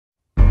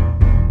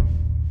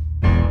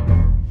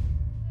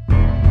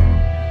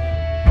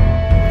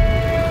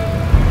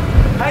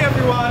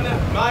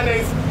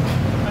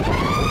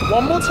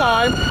One more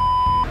time.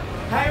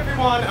 Hey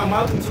everyone, and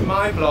welcome to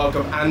my vlog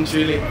of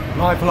Juliet.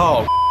 My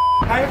vlog.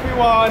 Hey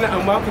everyone,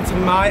 and welcome to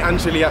my and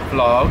Juliet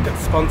vlog,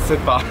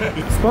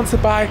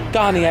 sponsored by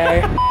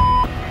Garnier.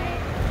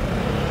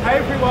 Hey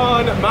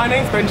everyone, my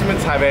name's Benjamin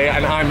Terry,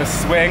 and I'm a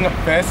swing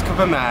first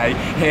cover May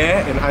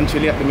here in Anne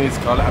Juliet the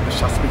musical at the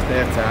Shaftesbury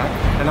Theatre,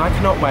 and I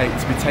cannot wait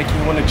to be taking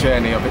you on a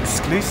journey of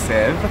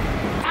exclusive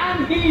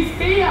and he's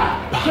here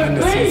behind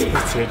the scenes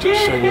footage,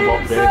 showing you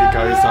what really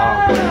goes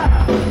on.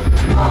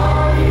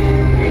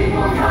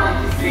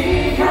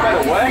 You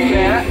better work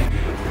here.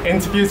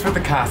 Interviews with the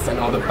cast and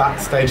all the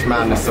backstage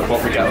madness of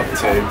what we get up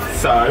to.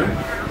 So,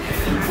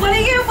 what are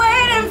you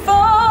waiting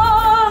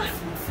for?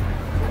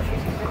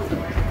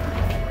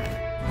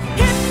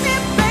 Hit me,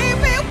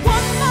 baby,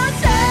 one more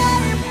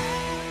time.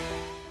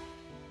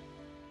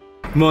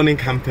 Morning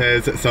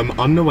campers, so I'm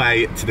on the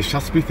way to the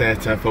Shaftesbury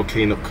Theatre for a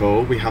clean-up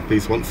call. We have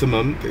these once a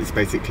month. It's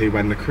basically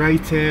when the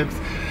creatives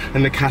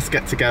and the cast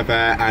get together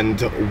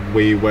and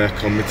we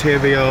work on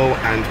material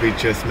and we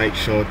just make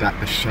sure that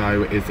the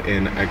show is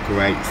in a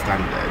great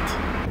standard.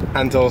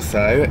 And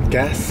also,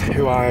 guess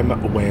who I'm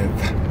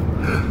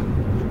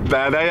with?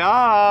 There they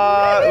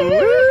are!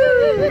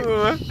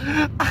 Woo!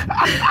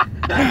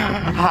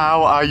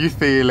 How are you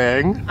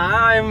feeling?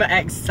 I'm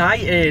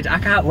excited. I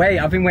can't wait.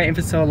 I've been waiting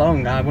for so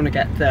long. I want to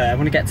get there. I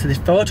want to get to this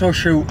photo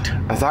shoot.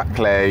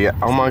 Exactly.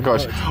 Oh my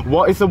gosh.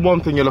 What is the one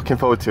thing you're looking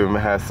forward to in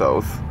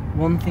rehearsals?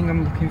 One thing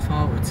I'm looking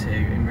forward to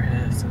in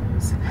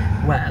rehearsals?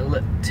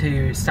 Well,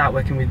 to start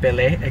working with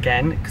Billy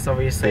again, because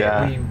obviously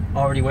we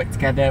already work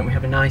together and we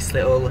have a nice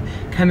little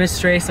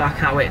chemistry, so I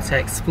can't wait to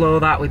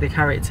explore that with the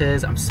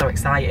characters. I'm so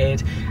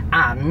excited.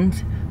 And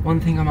one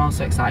thing I'm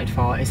also excited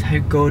for is how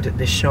good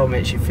this show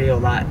makes you feel.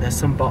 Like there's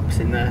some bops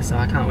in there, so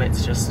I can't wait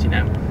to just, you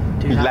know,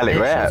 do that. Let it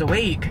rip. Shows a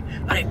week.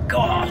 Let it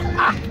go.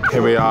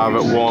 Here we are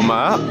at warm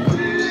up.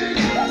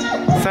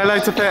 Say hello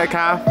to Theatre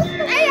Cath.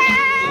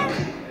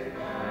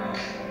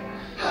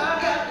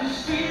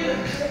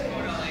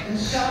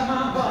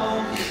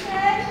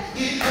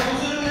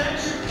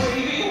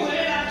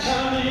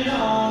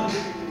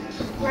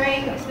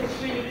 Great, this looks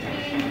really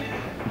clean.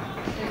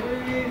 The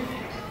roof.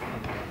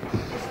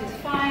 This is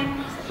fine.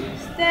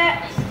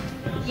 Steps.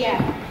 Yeah.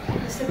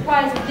 The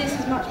surprise of this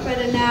is much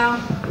better now.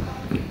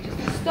 Just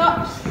the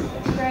stops.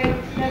 That's great.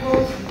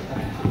 Levels.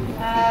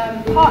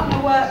 Partner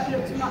work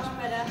looks much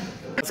better.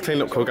 How's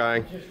clean-up call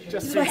going?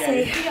 Just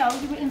messy.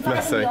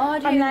 Messy.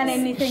 I'm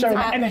learning new things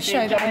about the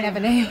show that I never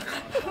knew.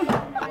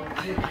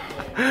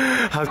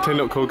 How's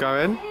clean-up call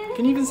going?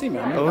 Can you even see me?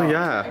 Oh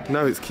yeah.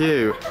 No, it's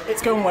cute.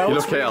 It's going well. You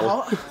look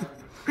ill.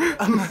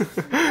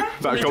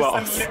 That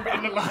gloss.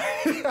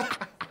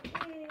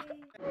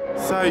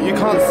 So you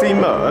can't see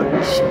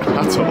much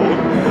at all,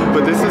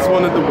 but this is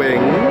one of the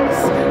wings,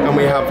 and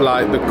we have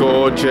like the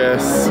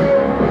gorgeous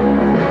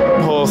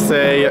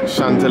horsey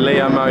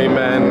chandelier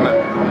moment.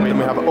 And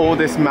we have all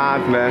this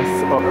madness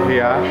up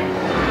here.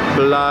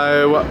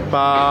 Blow,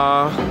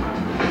 bar,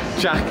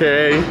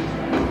 Jackie.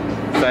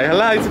 Say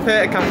hello to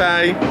Theatre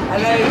Cafe.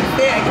 Hello,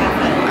 Theatre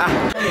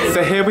Cafe.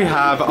 So here we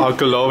have our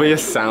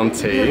glorious sound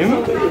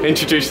team.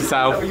 Introduce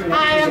yourself.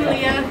 Hi, I'm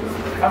Leah.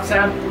 I'm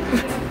Sam.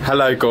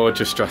 Hello,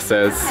 gorgeous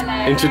dresses.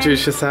 Hello.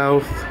 Introduce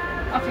yourself.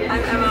 I'm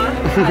Emma.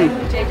 I'm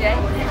JJ.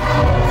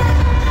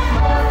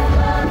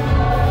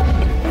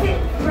 Is it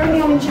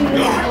Romeo and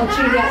Juliet or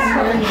Juliet and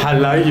Romeo?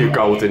 Hello, you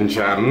golden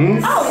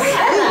gems. Oh,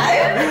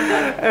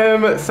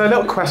 hello. So a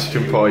little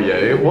question for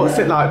you. What's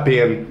it like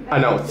being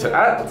an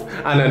alternate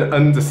and an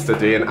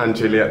understudy in Anne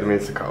Juliet the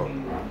musical?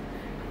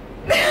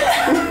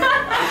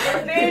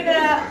 Being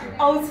an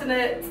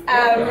alternate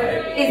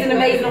is an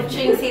amazing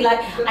opportunity. Like,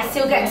 I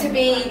still get to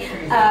be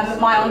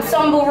my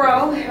ensemble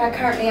role, who I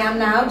currently am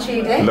now,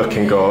 Judy.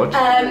 Looking good.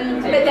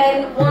 But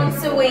then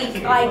once a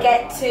week I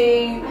get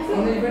to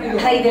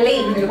play the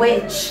lead,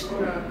 which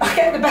I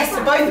get the best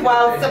of both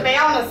worlds, to be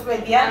honest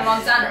with you. And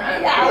Montana,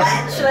 right? Yeah,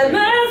 actually.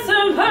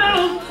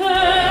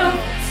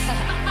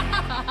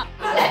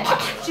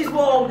 She's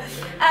warm.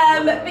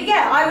 But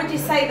yeah, I would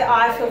just say that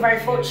I feel very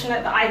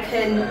fortunate that I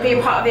can be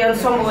a part of the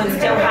ensemble and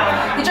still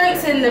have the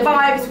drinks and the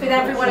vibes with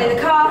everyone in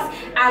the cast,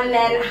 and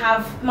then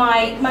have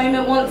my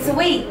moment once a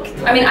week.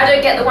 I mean, I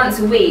don't get the once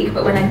a week,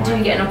 but when I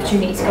do get an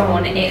opportunity to go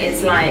on, it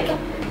is like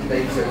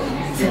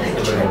it's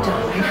electric,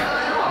 darling.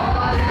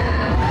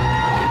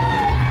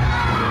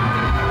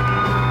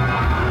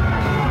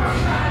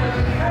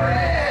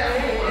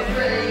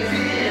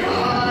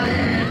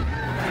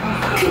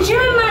 Could you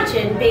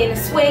imagine being a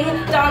swing,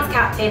 dance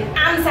captain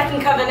and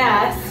second cover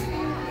nurse?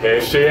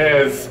 Here she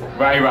is,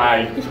 Ray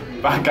Ray.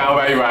 Back out,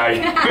 Ray Ray.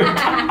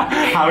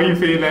 How are you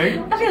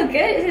feeling? I feel good.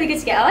 It's really good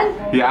to get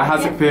on. Yeah,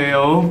 how's it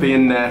feel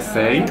being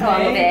nursey? Oh,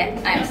 I love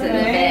it. I absolutely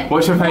love it.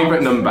 What's your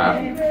favourite number?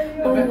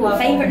 Oh,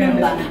 favourite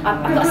number.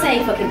 I've got to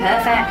say, fucking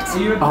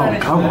perfect. Oh,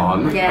 come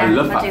on. Yeah, I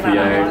love that do for like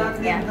you. that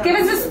one. Yeah. Give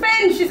us a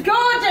spin, she's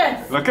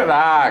gorgeous! Look at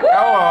that, go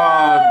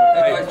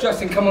on.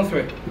 Justin, come on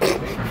through.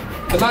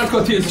 The man's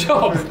got to do his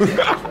job.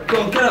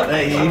 Go on, get up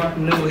there, you.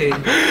 Naughty.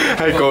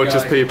 Hey,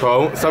 gorgeous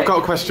people. So I've got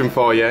a question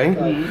for you.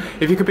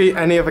 If you could be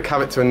any other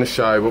character in the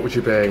show, what would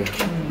you be?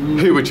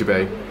 Who would you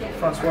be?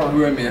 Francois.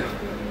 Romeo.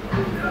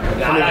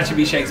 Yeah, I'd actually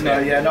be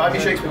Shakespeare. Yeah, no, I'd be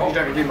Shakespeare. You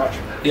don't do much.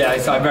 Yeah,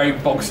 it's like very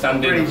bog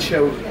standard. Really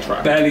chill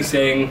track. Barely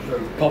sing,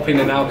 pop in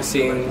and out of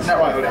scenes. Is that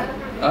right, Oda?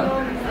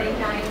 Huh?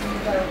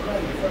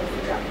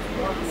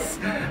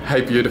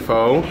 Hey,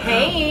 beautiful.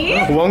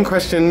 Hey! One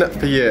question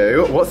for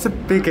you. What's the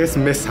biggest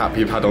mishap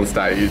you've had on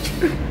stage?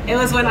 It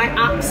was when I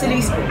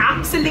absolutely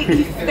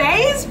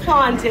face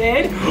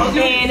planted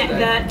in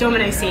the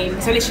domino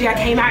scene. So literally I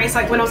came out, it's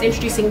like when I was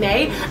introducing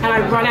May, and I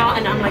run out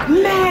and I'm like,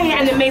 May!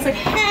 And then May's like,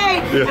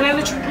 hey! Yeah. And I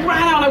literally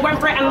ran out and I went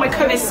for it, and my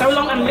coat is so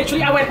long, and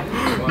literally I went,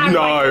 and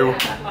no!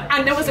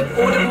 And there was an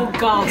audible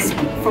gasp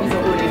from the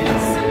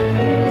audience.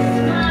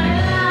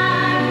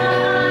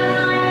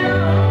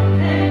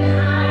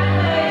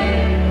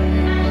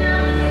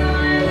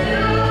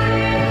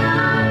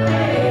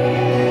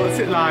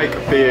 Like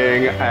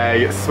being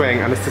a swing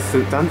and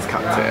assistant dance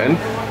captain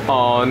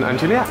on and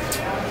Juliet?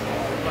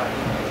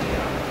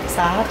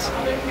 Sad.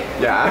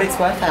 Yeah. But it's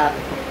worth it.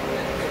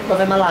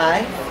 Loving my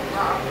life,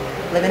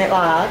 living it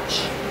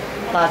large,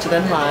 larger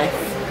than life.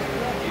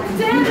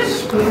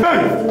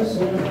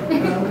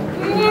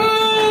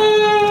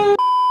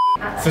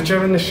 So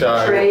during the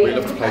show, we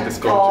love to play this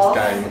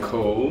gorgeous game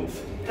called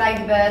Thank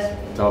you, Bird.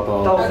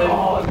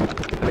 Double.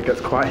 And it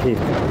gets quite heated.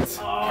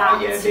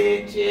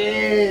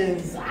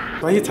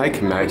 Where are you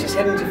taking me? Just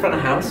heading to front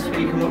of house where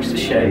you can watch the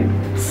show.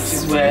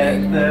 This is where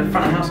the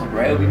front of house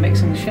operator will be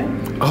mixing the show.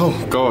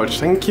 Oh God,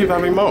 thank you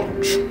very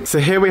much. So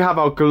here we have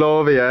our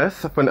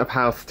glorious front of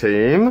house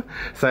team.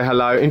 Say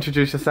hello,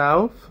 introduce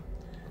yourself.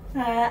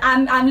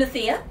 I'm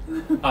Lucia.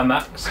 I'm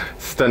Max.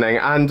 Stunning.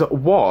 And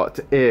what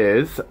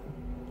is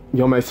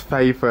your most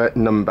favourite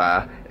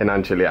number in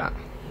Anne Juliet?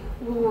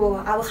 Ooh,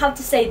 I will have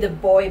to say the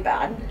boy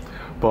band.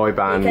 Boy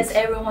band. Because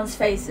everyone's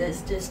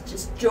faces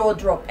just jaw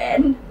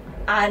dropping.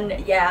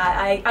 And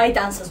yeah, I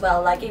dance as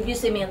well. Like if you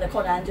see me in the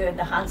corner, I'm doing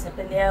the hands up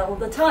in the air all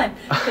the time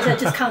because I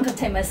just can't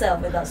contain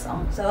myself with that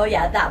song. So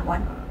yeah, that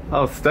one.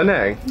 Oh,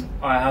 stunning.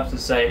 I have to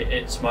say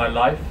It's My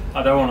Life.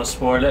 I don't want to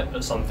spoil it,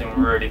 but something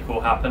really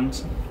cool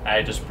happens.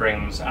 It just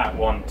brings Act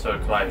 1 to a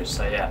close,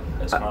 so yeah,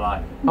 It's My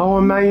Life. Oh,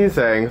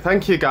 amazing.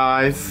 Thank you,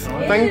 guys.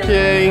 Thank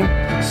you.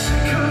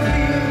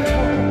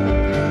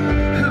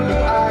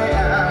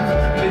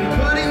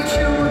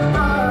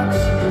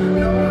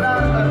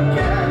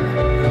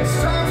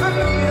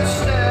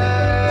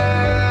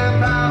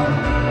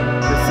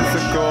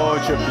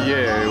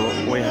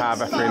 View we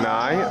have every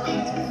night.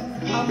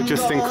 We're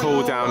just in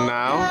cool down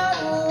now.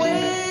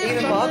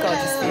 Even more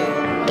gorgeous view.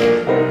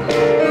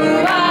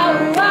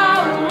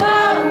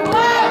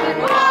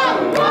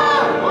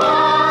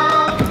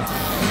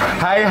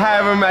 Hey,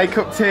 hair and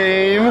makeup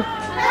team.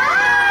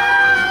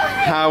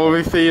 How are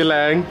we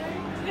feeling?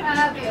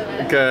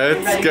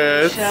 Good,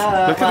 good.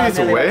 Look at these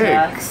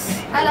wigs.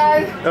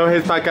 Hello. Oh,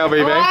 here's my girl,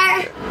 baby.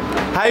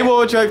 Hey,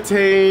 wardrobe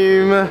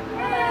team.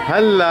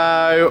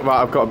 Hello!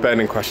 Right, I've got a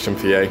burning question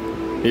for you.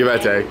 Are you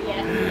ready?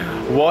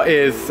 Yeah. What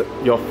is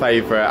your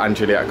favourite Anne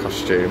Juliet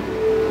costume?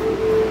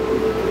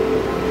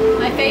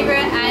 My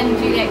favourite Anne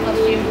Juliet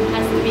costume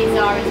has to be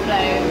Zara's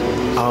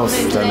Blow. Oh,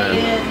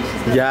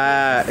 stunning.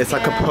 Yeah, it's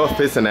like a puff,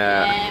 isn't it?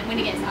 Yeah, when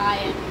it gets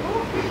iron.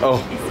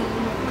 Oh,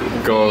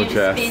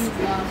 gorgeous. Spins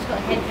well. She's got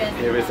a headdress.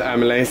 Here is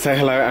Emily. Say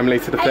hello, Emily,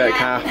 to the Theatre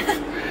Cast.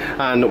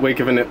 And we're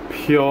giving it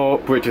pure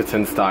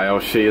Bridgerton style.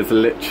 She is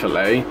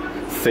literally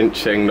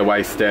cinching the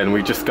waist in.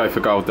 We just go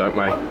for gold, don't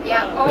we?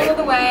 Yeah, all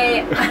the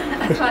way,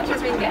 as much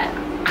as we can get.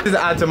 This is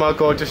Adam, our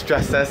gorgeous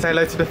dresser. Say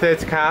hello to the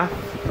Theatre Cafe.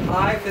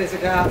 Hi, Theatre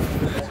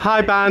Cafe.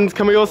 Hi, band.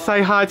 Can we all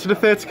say hi to the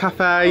Theatre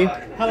Cafe?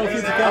 Hello,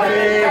 Theatre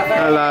Cafe.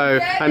 Hello.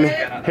 And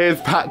here's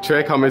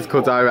Patrick, our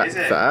musical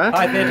director.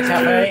 Hi, Theatre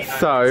Cafe.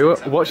 So,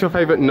 what's your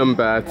favourite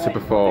number to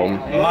perform?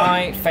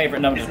 My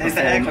favourite number to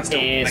perform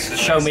is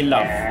Show Me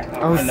Love.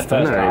 Oh, in the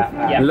first half.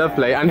 stunning. Yeah.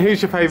 Lovely. And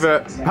who's your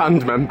favourite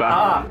band member?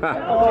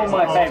 All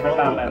my favourite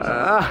band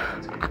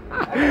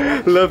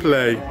members.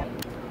 Lovely.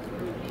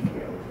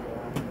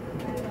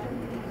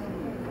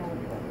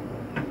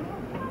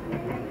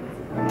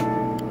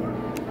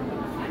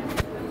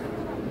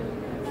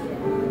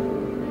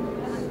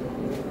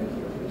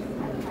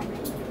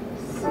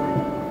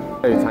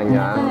 Hey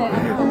Tanya,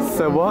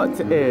 so what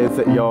is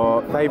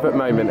your favourite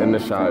moment in the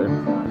show?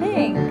 I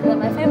think that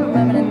my favourite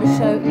moment in the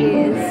show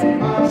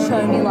is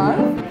Show Me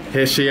Love.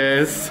 Here she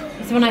is.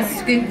 It's when I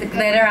scoop the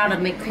glitter out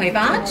of my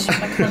cleavage.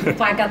 If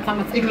I got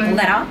some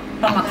glitter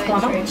from my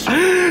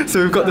cleavage.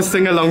 So we've got the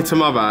sing-along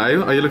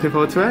tomorrow. Are you looking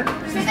forward to it?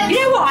 You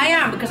know what, I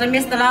am, because I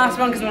missed the last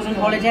one because I was on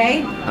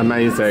holiday.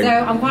 Amazing. So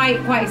I'm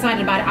quite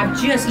excited about it.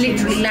 I've just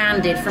literally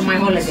landed from my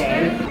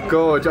holiday.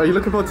 Gorge, are you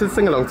looking forward to the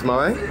sing-along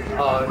tomorrow?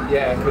 Oh,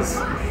 yeah, because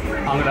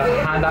I'm going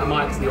to hand that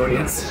mic to the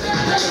audience.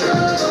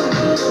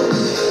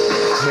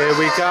 Here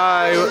we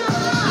go.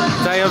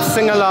 Day of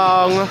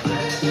sing-along.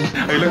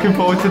 Are you looking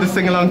forward to the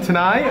sing-along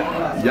tonight?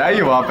 Yeah,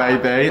 you are,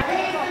 baby.